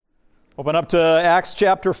Open up to Acts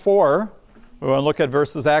chapter 4. We want to look at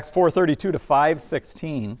verses Acts 4:32 to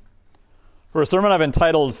 5:16 for a sermon I've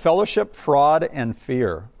entitled Fellowship, Fraud, and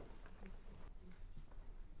Fear.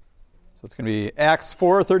 So it's going to be Acts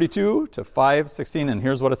 4:32 to 5:16, and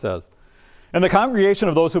here's what it says. And the congregation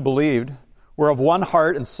of those who believed were of one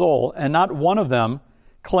heart and soul, and not one of them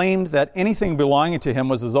claimed that anything belonging to him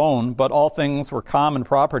was his own, but all things were common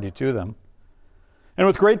property to them. And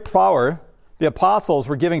with great power the apostles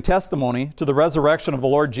were giving testimony to the resurrection of the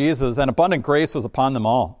Lord Jesus, and abundant grace was upon them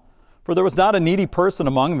all. For there was not a needy person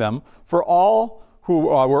among them, for all who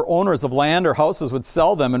were owners of land or houses would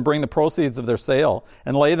sell them and bring the proceeds of their sale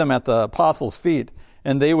and lay them at the apostles' feet,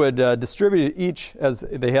 and they would distribute each as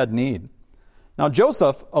they had need. Now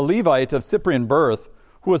Joseph, a Levite of Cyprian birth,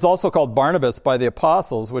 who was also called Barnabas by the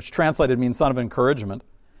apostles, which translated means son of encouragement,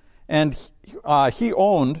 and he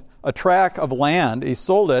owned a tract of land. He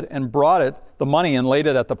sold it and brought it, the money, and laid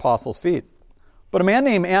it at the apostles' feet. But a man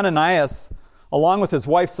named Ananias, along with his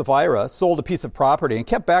wife Sapphira, sold a piece of property and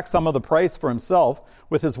kept back some of the price for himself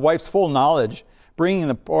with his wife's full knowledge,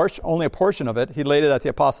 bringing only a portion of it. He laid it at the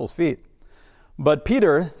apostles' feet. But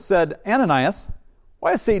Peter said, Ananias,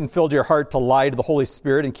 why has Satan filled your heart to lie to the Holy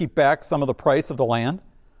Spirit and keep back some of the price of the land?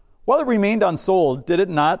 While it remained unsold,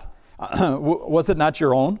 was it not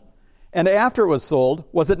your own? And after it was sold,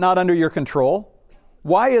 was it not under your control?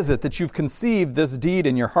 Why is it that you've conceived this deed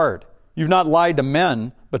in your heart? You've not lied to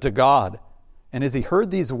men, but to God. And as he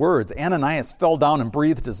heard these words, Ananias fell down and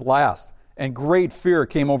breathed his last, and great fear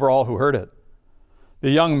came over all who heard it. The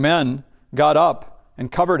young men got up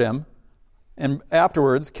and covered him, and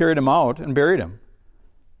afterwards carried him out and buried him.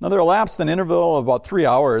 Now there elapsed an interval of about 3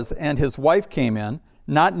 hours, and his wife came in,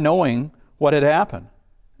 not knowing what had happened.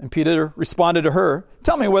 And Peter responded to her,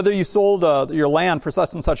 tell me whether you sold your land for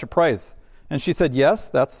such and such a price. And she said, yes,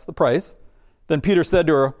 that's the price. Then Peter said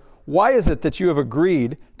to her, why is it that you have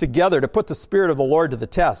agreed together to put the Spirit of the Lord to the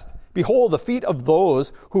test? Behold, the feet of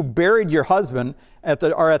those who buried your husband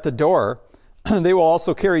are at the door. They will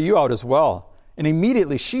also carry you out as well. And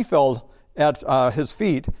immediately she fell at his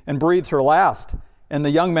feet and breathed her last. And the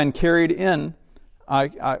young men came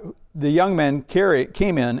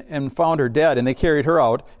in and found her dead, and they carried her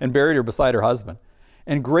out and buried her beside her husband.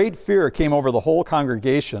 And great fear came over the whole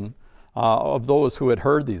congregation of those who had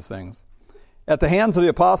heard these things. At the hands of the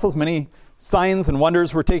apostles, many signs and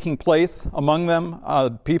wonders were taking place among them,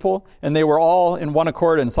 people, and they were all in one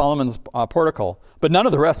accord in Solomon's portico. But none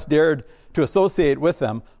of the rest dared to associate with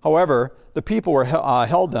them. However, the people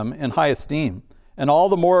held them in high esteem. And all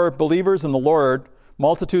the more believers in the Lord,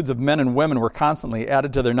 multitudes of men and women were constantly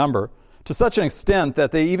added to their number, to such an extent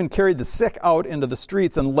that they even carried the sick out into the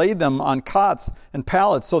streets and laid them on cots and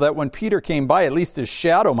pallets, so that when Peter came by, at least his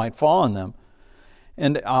shadow might fall on them.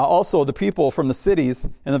 And also the people from the cities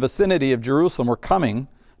in the vicinity of Jerusalem were coming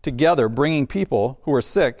together, bringing people who were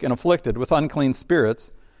sick and afflicted with unclean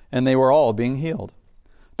spirits, and they were all being healed.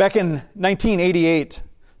 Back in 1988,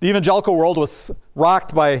 the evangelical world was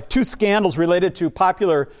rocked by two scandals related to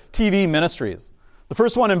popular TV ministries. The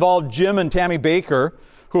first one involved Jim and Tammy Bakker,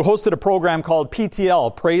 who hosted a program called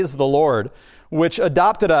PTL, Praise the Lord, which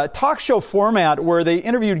adopted a talk show format where they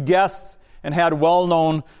interviewed guests and had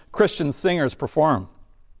well-known Christian singers perform.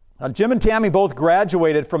 Now, Jim and Tammy both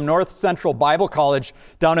graduated from North Central Bible College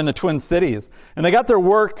down in the Twin Cities, and they got their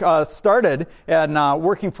work started and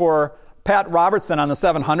working for Pat Robertson on the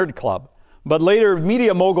 700 Club. But later,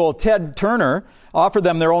 media mogul Ted Turner offered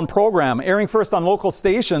them their own program. Airing first on local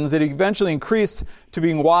stations, it eventually increased to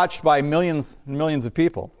being watched by millions and millions of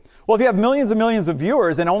people. Well, if you have millions and millions of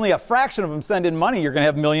viewers and only a fraction of them send in money, you're going to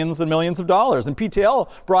have millions and millions of dollars. And PTL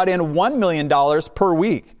brought in $1 million per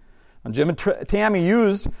week. And Jim and Tammy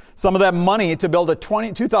used some of that money to build a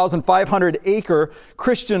 2,500-acre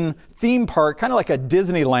Christian theme park, kind of like a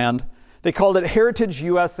Disneyland. They called it Heritage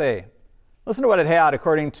USA. Listen to what it had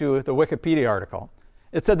according to the Wikipedia article.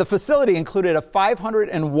 It said the facility included a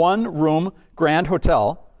 501-room grand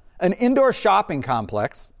hotel, an indoor shopping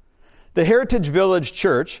complex, the Heritage Village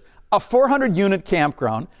Church, a 400-unit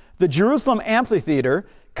campground, the Jerusalem Amphitheater,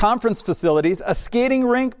 conference facilities, a skating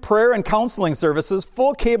rink, prayer and counseling services,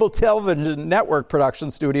 full cable television network production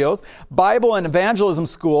studios, Bible and evangelism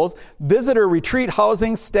schools, visitor retreat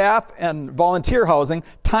housing, staff and volunteer housing,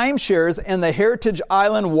 timeshares, and the Heritage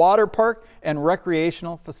Island Water Park and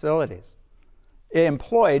recreational facilities. It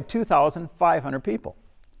employed 2,500 people.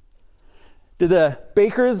 Did the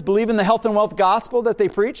Bakkers believe in the health and wealth gospel that they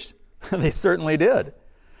preached? They certainly did.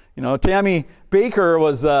 You know, Tammy Bakker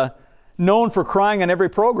was known for crying on every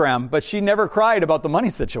program, but she never cried about the money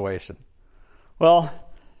situation. Well,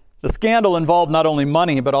 the scandal involved not only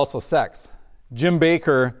money, but also sex. Jim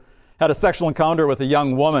Bakker had a sexual encounter with a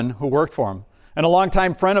young woman who worked for him. And a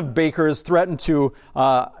longtime friend of Baker's threatened to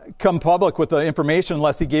come public with the information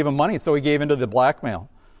unless he gave him money, so he gave into the blackmail.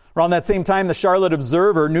 Around that same time, the Charlotte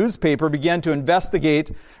Observer newspaper began to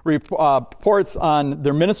investigate reports on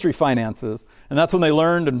their ministry finances, and that's when they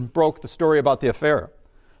learned and broke the story about the affair.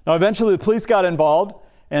 Now, eventually, the police got involved,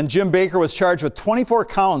 and Jim Baker was charged with 24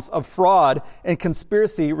 counts of fraud and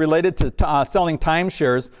conspiracy related to selling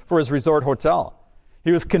timeshares for his resort hotel.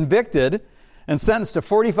 He was convicted and sentenced to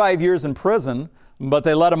 45 years in prison, but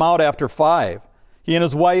they let him out after 5. He and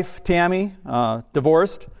his wife, Tammy,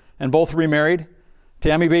 divorced and both remarried.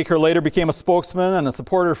 Tammy Baker later became a spokesman and a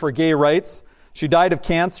supporter for gay rights. She died of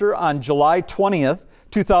cancer on July 20th,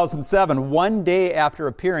 2007, one day after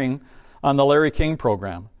appearing on the Larry King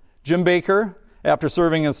program. Jim Baker, after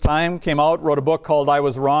serving his time, came out, wrote a book called I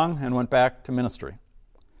Was Wrong, and went back to ministry.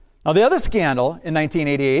 Now, the other scandal in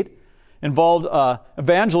 1988 involved an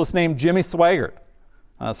evangelist named Jimmy Swaggart.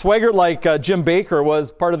 Swaggart, like Jim Baker,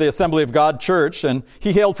 was part of the Assembly of God Church, and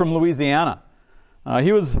he hailed from Louisiana.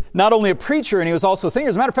 He was not only a preacher, and he was also a singer.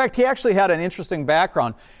 As a matter of fact, he actually had an interesting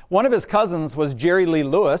background. One of his cousins was Jerry Lee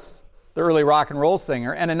Lewis, the early rock and roll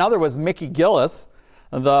singer, and another was Mickey Gillis,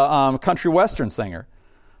 the country western singer.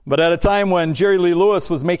 But at a time when Jerry Lee Lewis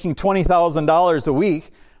was making $20,000 a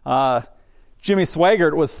week, Jimmy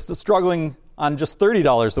Swaggart was struggling on just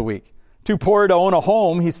 $30 a week. Too poor to own a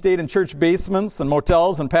home, he stayed in church basements and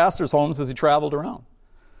motels and pastors' homes as he traveled around.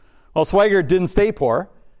 Well, Swaggart didn't stay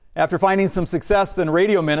poor. After finding some success in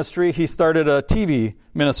radio ministry, he started a TV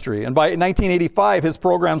ministry. And by 1985, his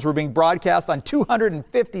programs were being broadcast on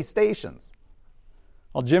 250 stations.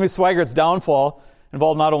 Well, Jimmy Swaggart's downfall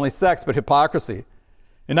involved not only sex, but hypocrisy.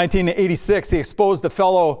 In 1986, he exposed a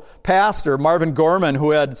fellow pastor, Marvin Gorman,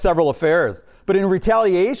 who had several affairs. But in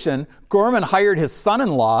retaliation, Gorman hired his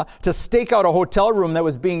son-in-law to stake out a hotel room that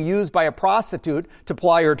was being used by a prostitute to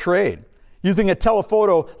ply her trade. Using a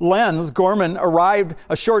telephoto lens, Gorman arrived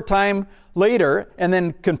a short time later and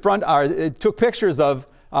then took pictures of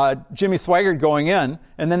Jimmy Swaggart going in,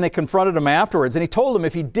 and then they confronted him afterwards. And he told him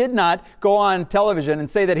if he did not go on television and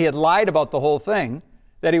say that he had lied about the whole thing,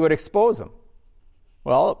 that he would expose him.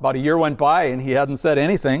 Well, about a year went by and he hadn't said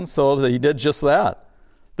anything, so he did just that.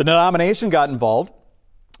 The denomination got involved.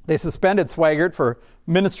 They suspended Swaggart for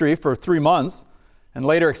ministry for 3 months and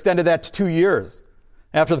later extended that to 2 years.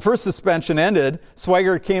 After the first suspension ended,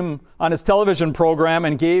 Swaggart came on his television program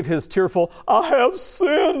and gave his tearful, "I have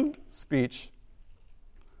sinned" speech.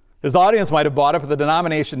 His audience might have bought it, but the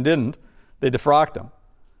denomination didn't. They defrocked him.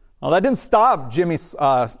 Well, that didn't stop Jimmy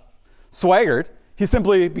Swaggart. He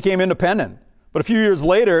simply became independent. But a few years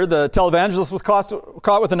later, the televangelist was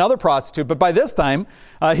caught with another prostitute. But by this time,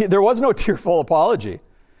 there was no tearful apology.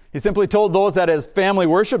 He simply told those at his family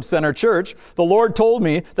worship center church, "The Lord told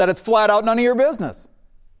me that it's flat out none of your business."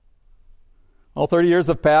 Well, 30 years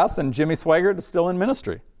have passed, and Jimmy Swaggart is still in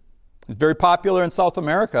ministry. He's very popular in South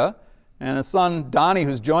America, and his son, Donnie,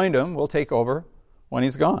 who's joined him, will take over when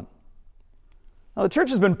he's gone. Now, the church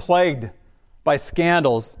has been plagued by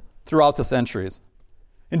scandals throughout the centuries.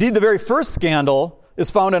 Indeed, the very first scandal is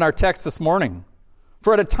found in our text this morning.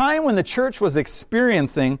 For at a time when the church was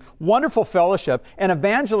experiencing wonderful fellowship and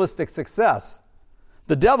evangelistic success,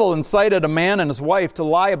 the devil incited a man and his wife to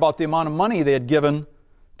lie about the amount of money they had given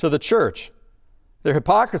to the church. Their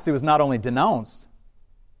hypocrisy was not only denounced,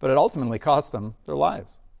 but it ultimately cost them their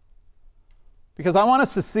lives. Because I want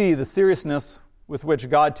us to see the seriousness with which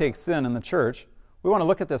God takes sin in the church, we want to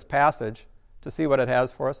look at this passage to see what it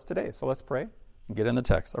has for us today. So let's pray and get in the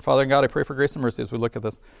text. Our Father in God, I pray for grace and mercy as we look at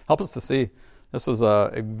this. Help us to see this was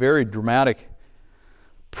a very dramatic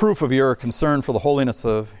proof of your concern for the holiness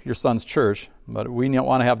of your Son's church, but we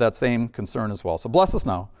want to have that same concern as well. So bless us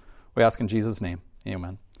now. We ask in Jesus' name.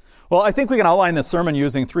 Amen. Well, I think we can outline this sermon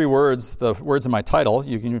using 3 words, the words in my title.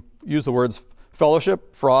 You can use the words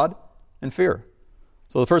fellowship, fraud, and fear.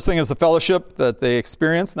 So the first thing is the fellowship that they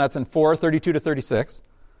experienced, and that's in 4:32 to 36.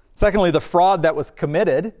 Secondly, the fraud that was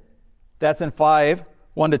committed, that's in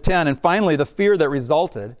 5:1 to 10. And finally, the fear that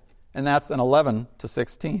resulted, and that's in 11 to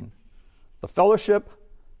 16. The fellowship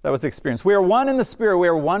that was experienced. We are one in the Spirit. We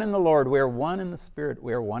are one in the Lord. We are one in the Spirit.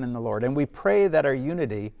 We are one in the Lord. And we pray that our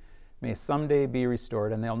unity may someday be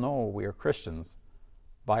restored, and they'll know we are Christians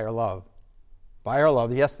by our love. By our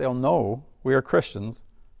love. Yes, they'll know we are Christians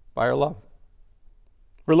by our love.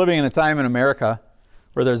 We're living in a time in America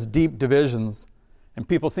where there's deep divisions, and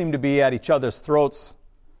people seem to be at each other's throats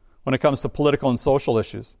when it comes to political and social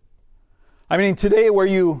issues. I mean, today where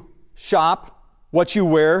you shop, what you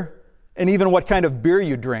wear, and even what kind of beer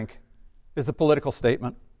you drink is a political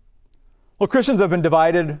statement. Well, Christians have been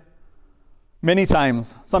divided many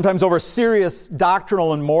times, sometimes over serious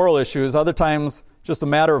doctrinal and moral issues, other times just a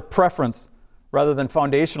matter of preference rather than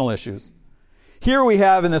foundational issues. Here we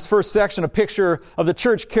have in this first section a picture of the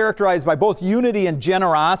church characterized by both unity and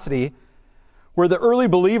generosity, where the early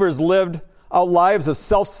believers lived out lives of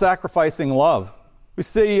self-sacrificing love. We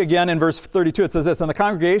see again in verse 32, it says this, "In the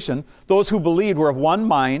congregation, those who believed were of one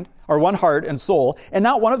mind, or one heart and soul, and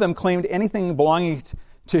not one of them claimed anything belonging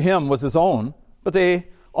to him was his own, but they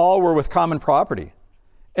all were with common property.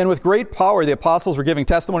 And with great power the apostles were giving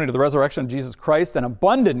testimony to the resurrection of Jesus Christ, and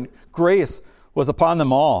abundant grace was upon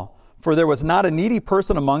them all. For there was not a needy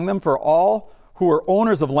person among them, for all who were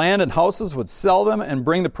owners of land and houses would sell them and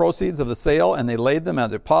bring the proceeds of the sale, and they laid them at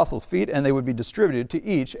the apostles' feet, and they would be distributed to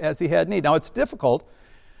each as he had need." Now, it's difficult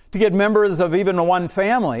to get members of even one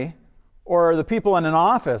family or the people in an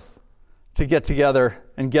office to get together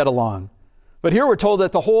and get along. But here we're told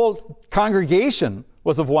that the whole congregation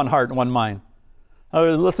was of one heart and one mind. I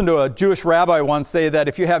listened to a Jewish rabbi once say that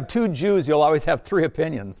if you have two Jews, you'll always have three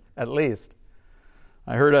opinions, at least.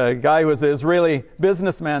 I heard a guy who was an Israeli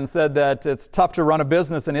businessman said that it's tough to run a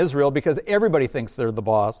business in Israel because everybody thinks they're the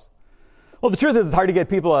boss. Well, the truth is it's hard to get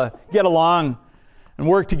people to get along and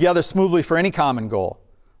work together smoothly for any common goal.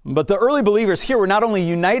 But the early believers here were not only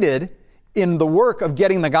united in the work of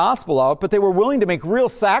getting the gospel out, but they were willing to make real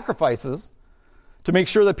sacrifices to make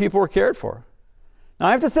sure that people were cared for. Now,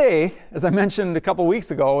 I have to say, as I mentioned a couple weeks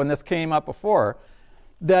ago, and this came up before,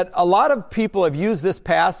 that a lot of people have used this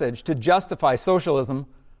passage to justify socialism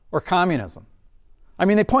or communism. I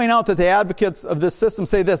mean, they point out that the advocates of this system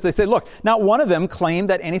say this. They say, look, not one of them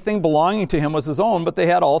claimed that anything belonging to him was his own, but they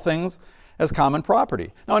had all things as common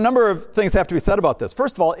property. Now, a number of things have to be said about this.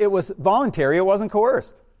 First of all, it was voluntary. It wasn't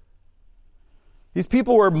coerced. These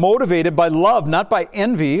people were motivated by love, not by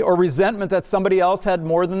envy or resentment that somebody else had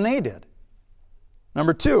more than they did.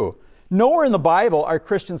 Number two, nowhere in the Bible are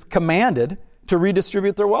Christians commanded to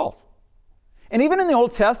redistribute their wealth. And even in the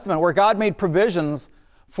Old Testament, where God made provisions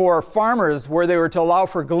for farmers where they were to allow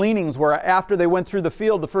for gleanings, where after they went through the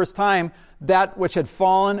field the first time, that which had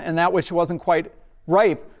fallen and that which wasn't quite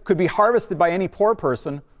ripe could be harvested by any poor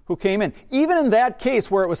person who came in. Even in that case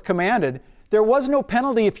where it was commanded, there was no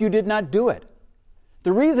penalty if you did not do it.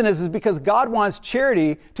 The reason is because God wants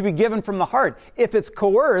charity to be given from the heart. If it's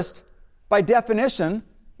coerced, by definition,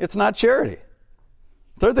 it's not charity.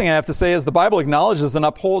 Third thing I have to say is the Bible acknowledges and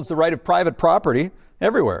upholds the right of private property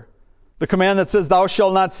everywhere. The command that says, "Thou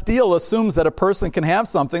shalt not steal," assumes that a person can have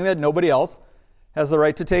something that nobody else has the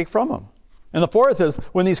right to take from him. And the fourth is,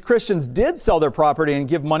 when these Christians did sell their property and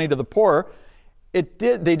give money to the poor, they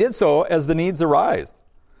did so as the needs arise.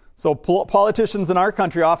 So politicians in our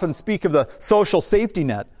country often speak of the social safety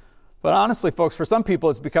net. But honestly, folks, for some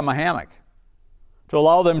people it's become a hammock to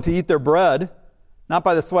allow them to eat their bread, not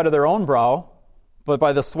by the sweat of their own brow, but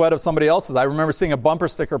by the sweat of somebody else's. I remember seeing a bumper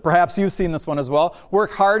sticker, perhaps you've seen this one as well.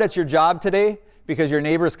 Work hard at your job today because your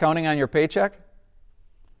neighbor is counting on your paycheck.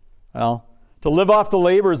 Well, to live off the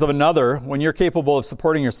labors of another when you're capable of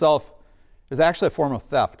supporting yourself is actually a form of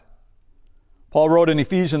theft. Paul wrote in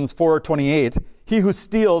Ephesians 4:28, "He who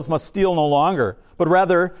steals must steal no longer, but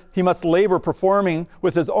rather he must labor, performing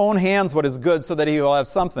with his own hands what is good, so that he will have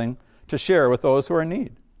something to share with those who are in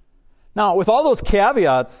need." Now, with all those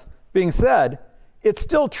caveats being said, it's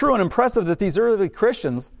still true and impressive that these early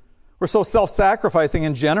Christians were so self-sacrificing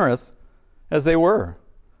and generous as they were.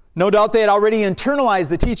 No doubt they had already internalized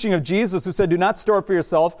the teaching of Jesus, who said, "Do not store up for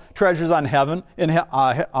yourself treasures on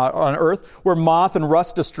earth, where moth and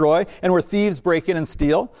rust destroy, and where thieves break in and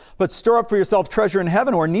steal. But store up for yourself treasure in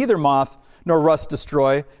heaven, where neither moth nor rust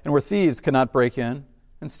destroy, and where thieves cannot break in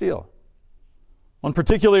and steal." One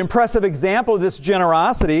particularly impressive example of this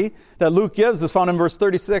generosity that Luke gives is found in verse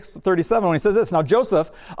 36-37 when he says this, "Now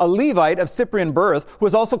Joseph, a Levite of Cyprian birth, who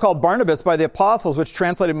was also called Barnabas by the apostles," which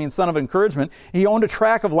translated means son of encouragement, "he owned a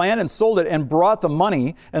tract of land and sold it and brought the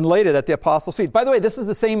money and laid it at the apostles' feet." By the way, this is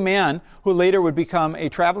the same man who later would become a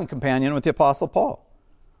traveling companion with the apostle Paul.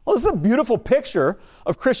 Well, this is a beautiful picture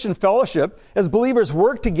of Christian fellowship as believers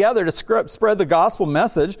work together to spread the gospel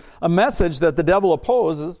message, a message that the devil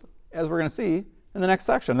opposes, as we're going to see in the next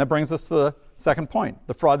section. That brings us to the second point,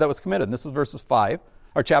 the fraud that was committed. And this is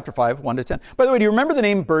chapter 5, 1-10. By the way, do you remember the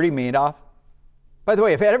name Bertie Madoff? By the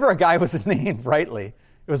way, if ever a guy was named rightly,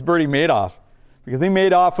 it was Bertie Madoff, because he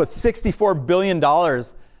made off with $64 billion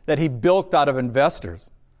that he bilked out of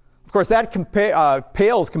investors. Of course, that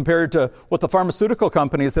pales compared to what the pharmaceutical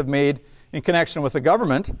companies have made in connection with the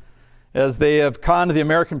government, as they have conned the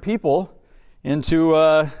American people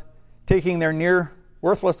into taking their near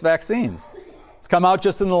worthless vaccines. It's come out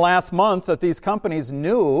just in the last month that these companies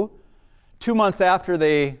knew 2 months after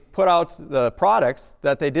they put out the products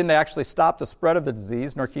that they didn't actually stop the spread of the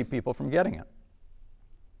disease nor keep people from getting it.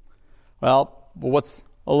 Well, what's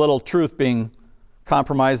a little truth being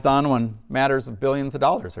compromised on when matters of billions of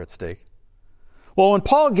dollars are at stake? Well, when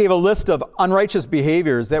Paul gave a list of unrighteous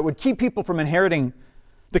behaviors that would keep people from inheriting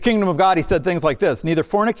the kingdom of God, he said things like this: neither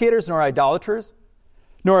fornicators, nor idolaters,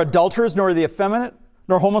 nor adulterers, nor the effeminate,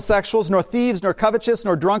 nor homosexuals, nor thieves, nor covetous,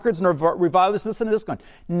 nor drunkards, nor revilers. Listen to this one.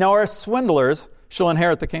 Nor swindlers shall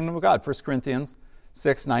inherit the kingdom of God. 1 Corinthians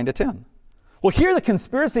 6, 9-10. Well, here the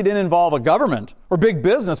conspiracy didn't involve a government or big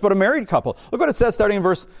business, but a married couple. Look what it says starting in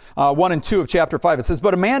verse 1 and 2 of chapter 5. It says,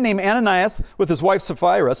 but a man named Ananias with his wife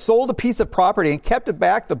Sapphira sold a piece of property and kept it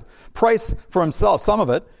back, the price for himself, some of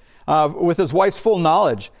it, with his wife's full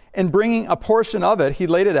knowledge. And bringing a portion of it, he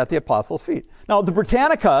laid it at the apostles' feet. Now, the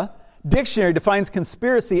Britannica dictionary defines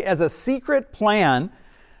conspiracy as a secret plan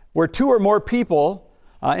where two or more people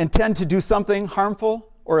intend to do something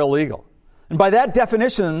harmful or illegal. And by that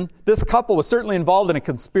definition, this couple was certainly involved in a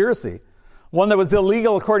conspiracy, one that was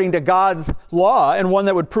illegal according to God's law and one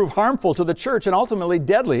that would prove harmful to the church and ultimately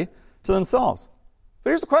deadly to themselves. But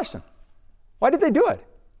here's the question. Why did they do it?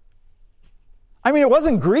 I mean, it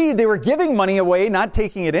wasn't greed. They were giving money away, not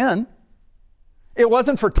taking it in. It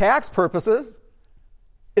wasn't for tax purposes.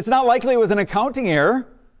 It's not likely it was an accounting error.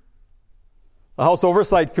 The House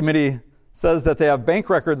Oversight Committee says that they have bank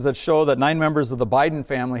records that show that 9 members of the Biden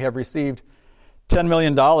family have received $10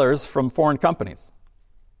 million from foreign companies,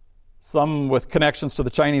 some with connections to the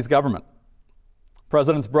Chinese government.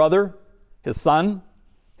 President's brother, his son,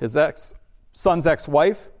 his son's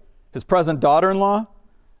ex-wife, his present daughter-in-law,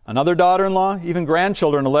 another daughter-in-law, even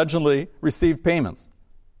grandchildren allegedly received payments.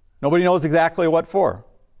 Nobody knows exactly what for.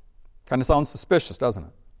 Kind of sounds suspicious, doesn't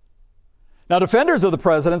it? Now, defenders of the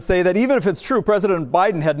president say that even if it's true, President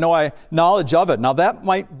Biden had no knowledge of it. Now, that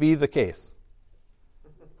might be the case.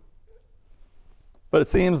 But it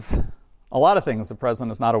seems a lot of things the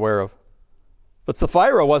president is not aware of. But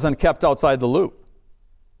Sapphira wasn't kept outside the loop.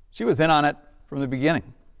 She was in on it from the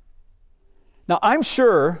beginning. Now, I'm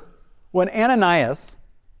sure when Ananias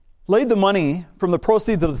laid the money from the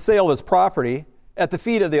proceeds of the sale of his property at the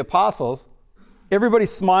feet of the apostles, everybody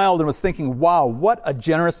smiled and was thinking, wow, what a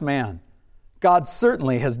generous man. God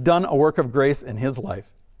certainly has done a work of grace in his life.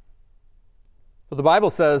 But the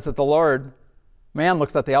Bible says that man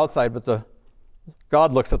looks at the outside, but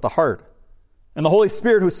God looks at the heart. And the Holy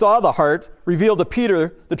Spirit who saw the heart revealed to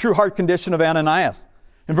Peter the true heart condition of Ananias.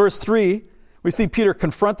 In verse 3, we see Peter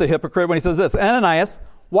confront the hypocrite when he says this, Ananias,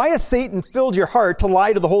 why has Satan filled your heart to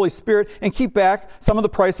lie to the Holy Spirit and keep back some of the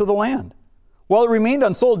price of the land? While it remained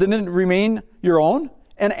unsold, didn't it remain your own?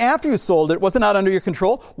 And after you sold it, was it not under your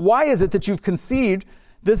control? Why is it that you've conceived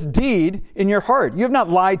this deed in your heart? You have not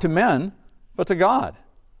lied to men, but to God.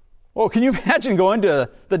 Well, can you imagine going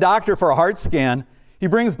to the doctor for a heart scan? He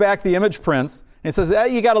brings back the image prints, and he says,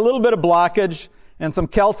 you got a little bit of blockage and some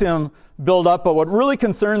calcium buildup, but what really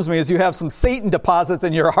concerns me is you have some Satan deposits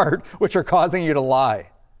in your heart, which are causing you to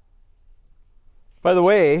lie. By the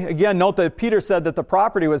way, again, note that Peter said that the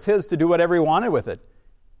property was his to do whatever he wanted with it.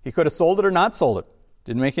 He could have sold it or not sold it.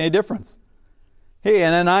 Didn't make any difference. Hey,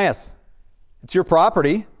 Ananias, it's your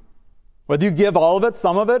property. Whether you give all of it,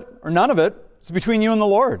 some of it, or none of it, it's between you and the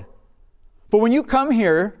Lord. But when you come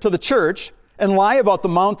here to the church and lie about the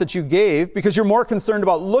amount that you gave because you're more concerned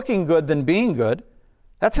about looking good than being good,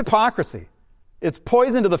 that's hypocrisy. It's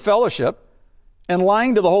poison to the fellowship and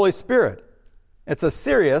lying to the Holy Spirit. It's a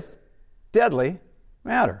serious, deadly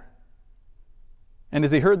matter. And as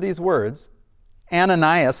he heard these words,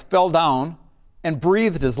 Ananias fell down and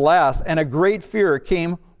breathed his last, and a great fear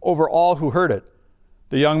came over all who heard it.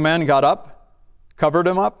 The young men got up, covered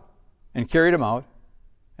him up, and carried him out,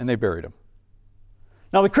 and they buried him.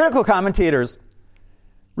 Now, the critical commentators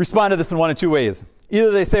respond to this in one of two ways. Either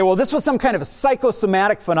they say, well, this was some kind of a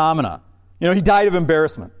psychosomatic phenomena. He died of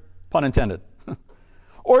embarrassment, pun intended.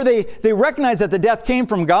 Or they recognize that the death came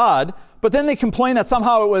from God, but then they complain that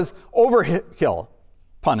somehow it was overkill,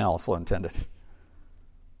 pun also intended.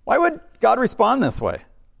 Why would God respond this way?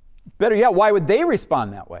 Better yet, why would they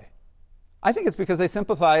respond that way? I think it's because they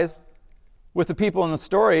sympathize with the people in the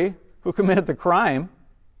story who committed the crime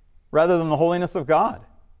rather than the holiness of God.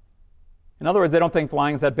 In other words, they don't think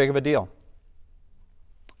lying is that big of a deal.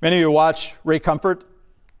 Many of you watch Ray Comfort,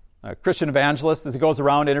 a Christian evangelist, as he goes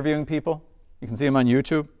around interviewing people. You can see him on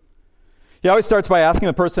YouTube. He always starts by asking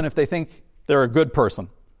the person if they think they're a good person.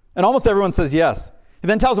 And almost everyone says yes. He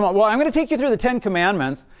then tells them, well, I'm going to take you through the 10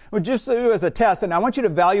 Commandments, just as a test, and I want you to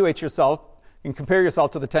evaluate yourself and compare yourself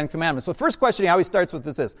to the 10 Commandments. So the first question he always starts with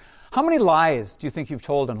is, how many lies do you think you've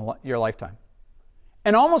told in your lifetime?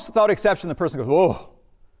 And almost without exception, the person goes, whoa,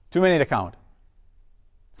 Too many to count.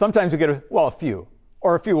 Sometimes we get, a few,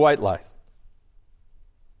 or a few white lies.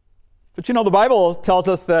 But the Bible tells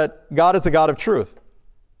us that God is a God of truth.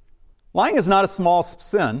 Lying is not a small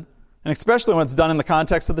sin, and especially when it's done in the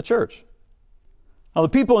context of the church. Now, the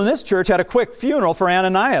people in this church had a quick funeral for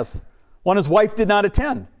Ananias, one his wife did not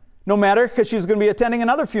attend. No matter, because she was going to be attending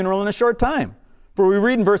another funeral in a short time. For we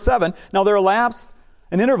read in verse 7, now there elapsed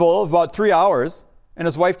an interval of about 3 hours, and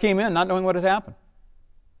his wife came in not knowing what had happened.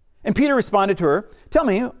 And Peter responded to her, tell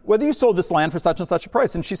me whether you sold this land for such and such a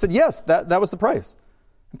price. And she said, yes, that was the price.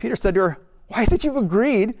 And Peter said to her, why is it you've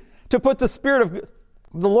agreed to put the Spirit of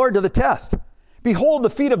the Lord to the test? Behold,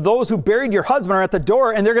 the feet of those who buried your husband are at the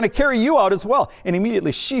door, and they're going to carry you out as well. And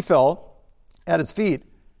immediately she fell at his feet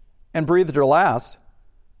and breathed her last.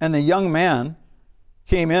 And the young man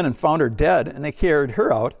came in and found her dead, and they carried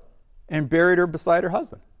her out and buried her beside her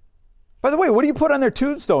husband. By the way, what do you put on their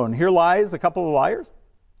tombstone? Here lies a couple of liars?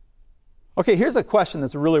 Okay, here's a question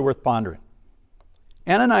that's really worth pondering.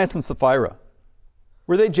 Ananias and Sapphira,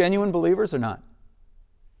 were they genuine believers or not?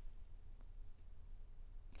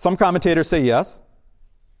 Some commentators say yes.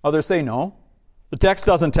 Others say no. The text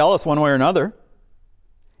doesn't tell us one way or another.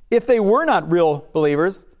 If they were not real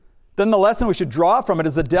believers, then the lesson we should draw from it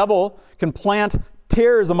is the devil can plant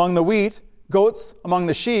tares among the wheat, goats among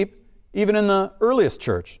the sheep, even in the earliest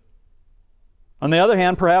church. On the other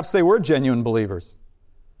hand, perhaps they were genuine believers.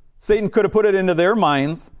 Satan could have put it into their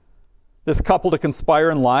minds, this couple to conspire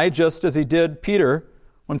and lie, just as he did Peter,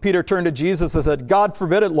 when Peter turned to Jesus and said, God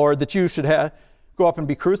forbid it, Lord, that you should go up and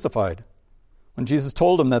be crucified. When Jesus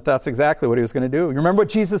told him that that's exactly what he was going to do. You remember what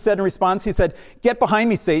Jesus said in response? He said, get behind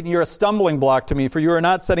me, Satan, you're a stumbling block to me, for you are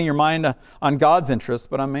not setting your mind on God's interests,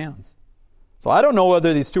 but on man's. So I don't know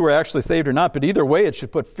whether these two were actually saved or not, but either way, it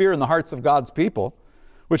should put fear in the hearts of God's people,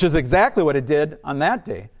 which is exactly what it did on that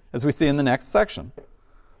day, as we see in the next section.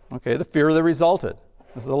 Okay, the fear that resulted.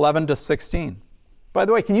 This is 11 to 16. By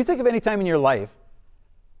the way, can you think of any time in your life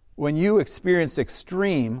when you experienced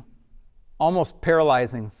extreme, almost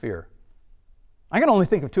paralyzing fear? I can only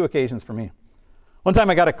think of 2 occasions for me. One time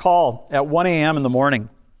I got a call at 1 a.m. in the morning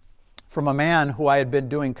from a man who I had been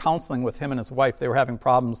doing counseling with, him and his wife. They were having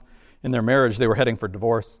problems in their marriage. They were heading for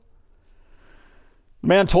divorce. The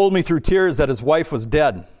man told me through tears that his wife was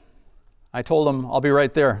dead. I told him, I'll be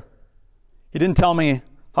right there. He didn't tell me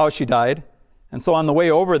how she died. And so on the way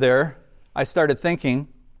over there, I started thinking,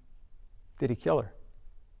 did he kill her?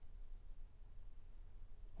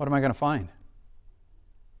 What am I going to find?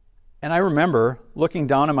 And I remember looking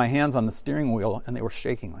down at my hands on the steering wheel, and they were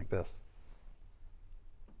shaking like this.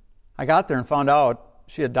 I got there and found out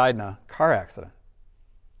she had died in a car accident.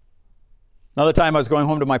 Another time I was going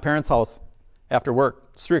home to my parents' house after work.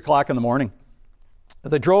 It's 3 o'clock in the morning.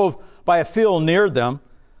 As I drove by a field near them,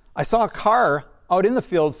 I saw a car out in the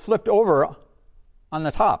field flipped over on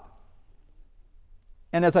the top.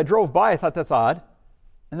 And as I drove by, I thought, that's odd.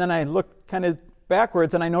 And then I looked kind of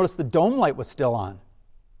backwards, and I noticed the dome light was still on.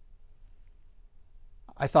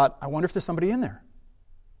 I thought, I wonder if there's somebody in there.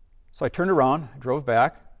 So I turned around, I drove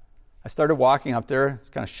back. I started walking up there. It's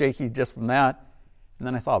kind of shaky just from that. And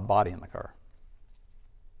then I saw a body in the car.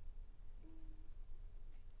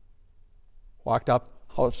 Walked up,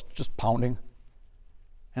 I was just pounding.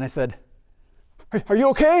 And I said, are you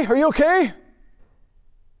okay? Are you okay?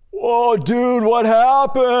 Whoa, dude, what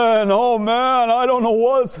happened? Oh, man, I don't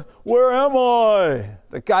know where am I?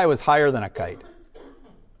 The guy was higher than a kite.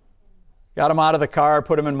 Got him out of the car,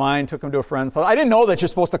 put him in mine, took him to a friend's house. I didn't know that you're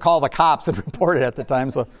supposed to call the cops and report it at the time,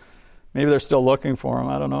 so maybe they're still looking for him.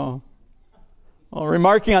 I don't know. Well,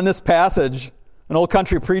 remarking on this passage, an old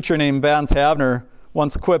country preacher named Vance Havner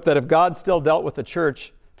once quipped that if God still dealt with the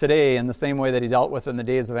church today in the same way that he dealt with in the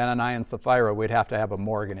days of Ananias and Sapphira, we'd have to have a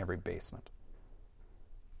morgue in every basement.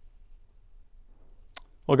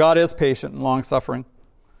 Well, God is patient and long-suffering.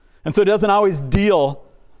 And so he doesn't always deal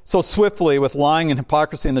so swiftly with lying and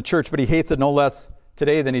hypocrisy in the church, but he hates it no less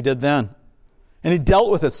today than he did then. And he dealt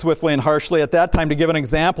with it swiftly and harshly at that time to give an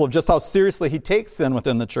example of just how seriously he takes sin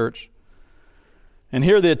within the church. And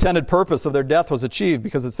here the intended purpose of their death was achieved,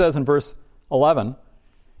 because it says in verse 11,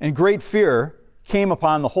 and great fear came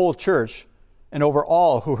upon the whole church and over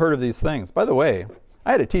all who heard of these things. By the way,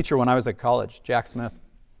 I had a teacher when I was at college, Jack Smith.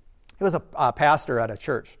 He was a pastor at a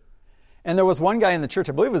church. And there was one guy in the church,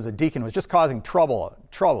 I believe it was a deacon, was just causing trouble,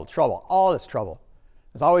 all this trouble.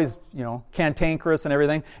 It was always, cantankerous and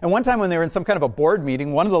everything. And one time when they were in some kind of a board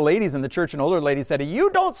meeting, one of the ladies in the church, an older lady, said, you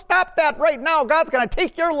don't stop that right now, God's going to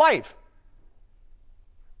take your life.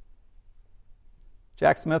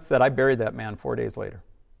 Jack Smith said, I buried that man 4 days later.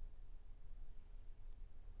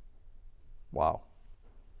 Wow.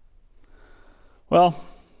 Well,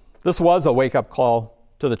 this was a wake-up call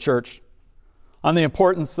to the church on the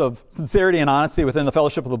importance of sincerity and honesty within the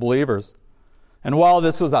fellowship of the believers. And while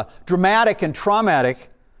this was a dramatic and traumatic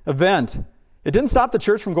event, it didn't stop the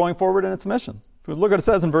church from going forward in its mission. If we look at what it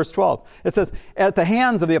says in verse 12. It says, at the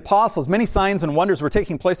hands of the apostles, many signs and wonders were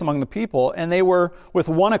taking place among the people, and they were with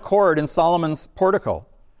one accord in Solomon's portico.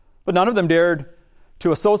 But none of them dared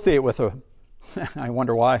to associate with him. I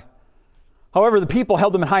wonder why. However, the people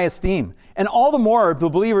held them in high esteem. And all the more, the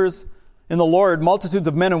believers in the Lord, multitudes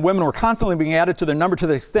of men and women were constantly being added to their number to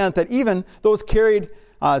the extent that even those carried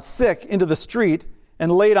sick into the street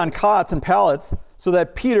and laid on cots and pallets, so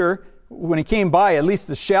that Peter, when he came by, at least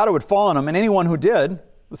the shadow would fall on him, and anyone who did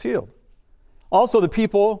was healed. Also, the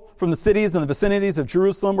people from the cities and the vicinities of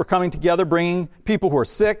Jerusalem were coming together, bringing people who were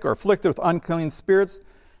sick or afflicted with unclean spirits,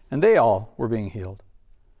 and they all were being healed.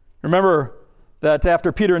 Remember that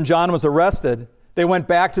after Peter and John was arrested, they went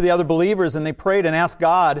back to the other believers and they prayed and asked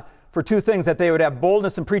God for two things: that they would have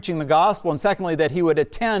boldness in preaching the gospel, and secondly, that he would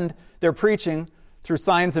attend their preaching through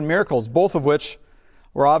signs and miracles, both of which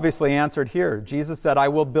were obviously answered here. Jesus said, I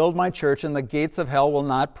will build my church and the gates of hell will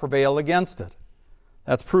not prevail against it.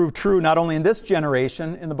 That's proved true not only in this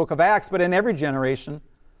generation, in the book of Acts, but in every generation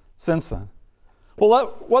since then. Well,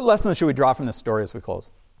 what lessons should we draw from this story as we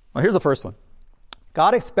close? Well, here's the first one.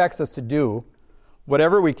 God expects us to do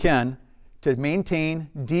whatever we can to maintain,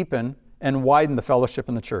 deepen, and widen the fellowship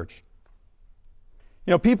in the church.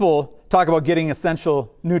 You know, people talk about getting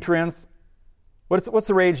essential nutrients. What's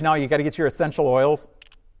the rage now? You got to get your essential oils.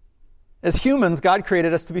 As humans, God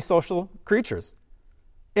created us to be social creatures.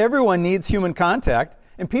 Everyone needs human contact,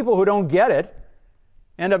 and people who don't get it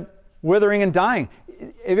end up withering and dying.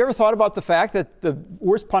 Have you ever thought about the fact that the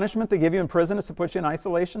worst punishment they give you in prison is to put you in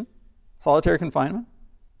isolation? Solitary confinement?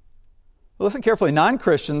 Well, listen carefully.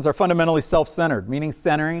 Non-Christians are fundamentally self-centered, meaning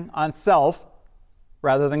centering on self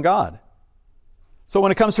rather than God. So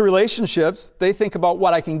when it comes to relationships, they think about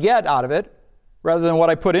what I can get out of it rather than what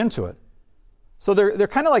I put into it. So they're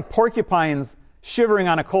kind of like porcupines shivering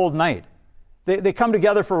on a cold night. They come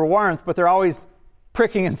together for warmth, but they're always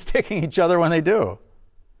pricking and sticking each other when they do.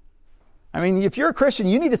 I mean, if you're a Christian,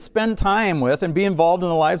 you need to spend time with and be involved in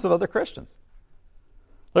the lives of other Christians.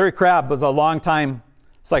 Larry Crabb was a longtime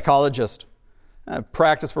psychologist,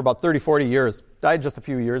 practiced for about 30, 40 years, died just a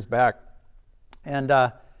few years back. And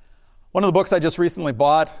one of the books I just recently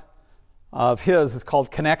bought of his is called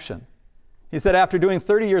Connection. He said after doing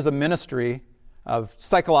 30 years of ministry, of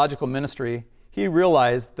psychological ministry, he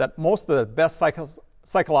realized that most of the best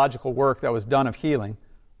psychological work that was done of healing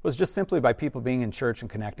was just simply by people being in church and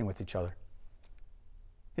connecting with each other.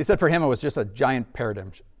 He said for him it was just a giant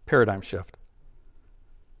paradigm shift.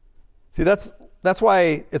 See, that's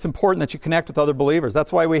why it's important that you connect with other believers.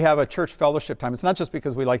 That's why we have a church fellowship time. It's not just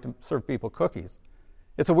because we like to serve people cookies.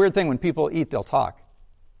 It's a weird thing. When people eat, they'll talk.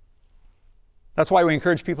 That's why we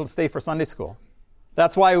encourage people to stay for Sunday school.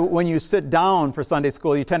 That's why when you sit down for Sunday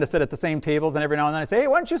school, you tend to sit at the same tables, and every now and then I say, hey,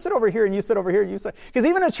 why don't you sit over here, and you sit over here, and you sit. Because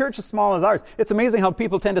even a church as small as ours, it's amazing how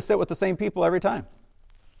people tend to sit with the same people every time.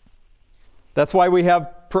 That's why we have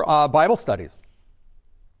Bible studies.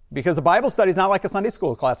 Because a Bible study is not like a Sunday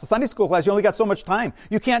school class. A Sunday school class, you only got so much time.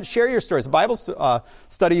 You can't share your stories. A Bible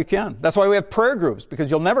study, you can. That's why we have prayer groups, because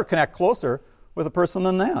you'll never connect closer with a person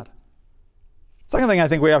than that. Second thing I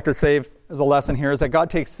think we have to say as a lesson here is that God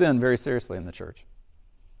takes sin very seriously in the church.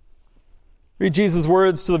 Read Jesus'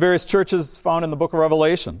 words to the various churches found in the book of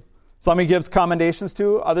Revelation. Some he gives commendations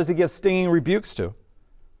to, others he gives stinging rebukes to.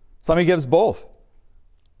 Some he gives both.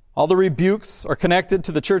 All the rebukes are connected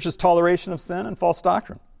to the church's toleration of sin and false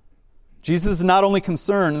doctrine. Jesus is not only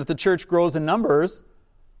concerned that the church grows in numbers,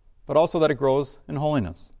 but also that it grows in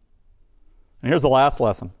holiness. And here's the last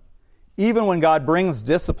lesson. Even when God brings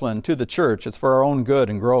discipline to the church, it's for our own good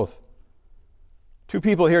and growth. 2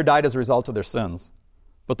 people here died as a result of their sins,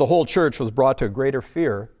 but the whole church was brought to a greater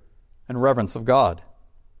fear and reverence of God,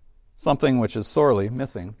 something which is sorely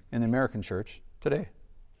missing in the American church today.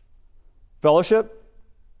 Fellowship,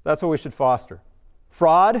 that's what we should foster.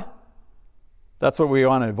 Fraud, that's what we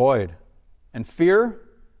want to avoid. And fear,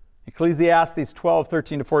 Ecclesiastes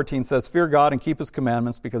 12:13-14 says, fear God and keep his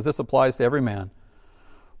commandments, because this applies to every man.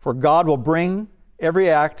 For God will bring every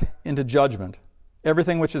act into judgment,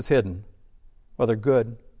 everything which is hidden, whether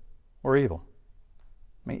good or evil.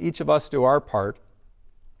 May each of us do our part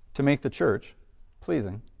to make the church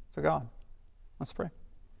pleasing to God. Let's pray.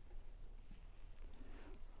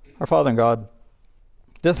 Our Father in God,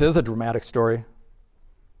 this is a dramatic story.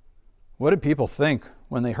 What did people think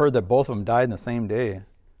when they heard that both of them died in the same day?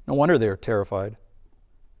 No wonder they were terrified.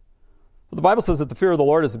 Well, the Bible says that the fear of the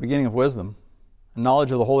Lord is the beginning of wisdom. And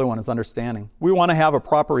knowledge of the Holy One is understanding. We want to have a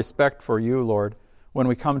proper respect for you, Lord, when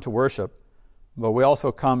we come to worship, but we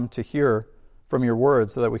also come to hear from your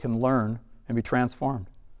word so that we can learn and be transformed.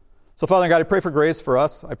 So, Father God, I pray for grace for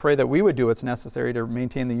us. I pray that we would do what's necessary to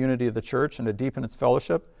maintain the unity of the church and to deepen its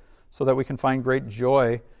fellowship so that we can find great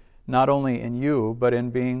joy not only in you, but in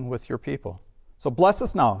being with your people. So bless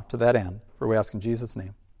us now to that end, for we ask in Jesus'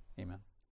 name. Amen.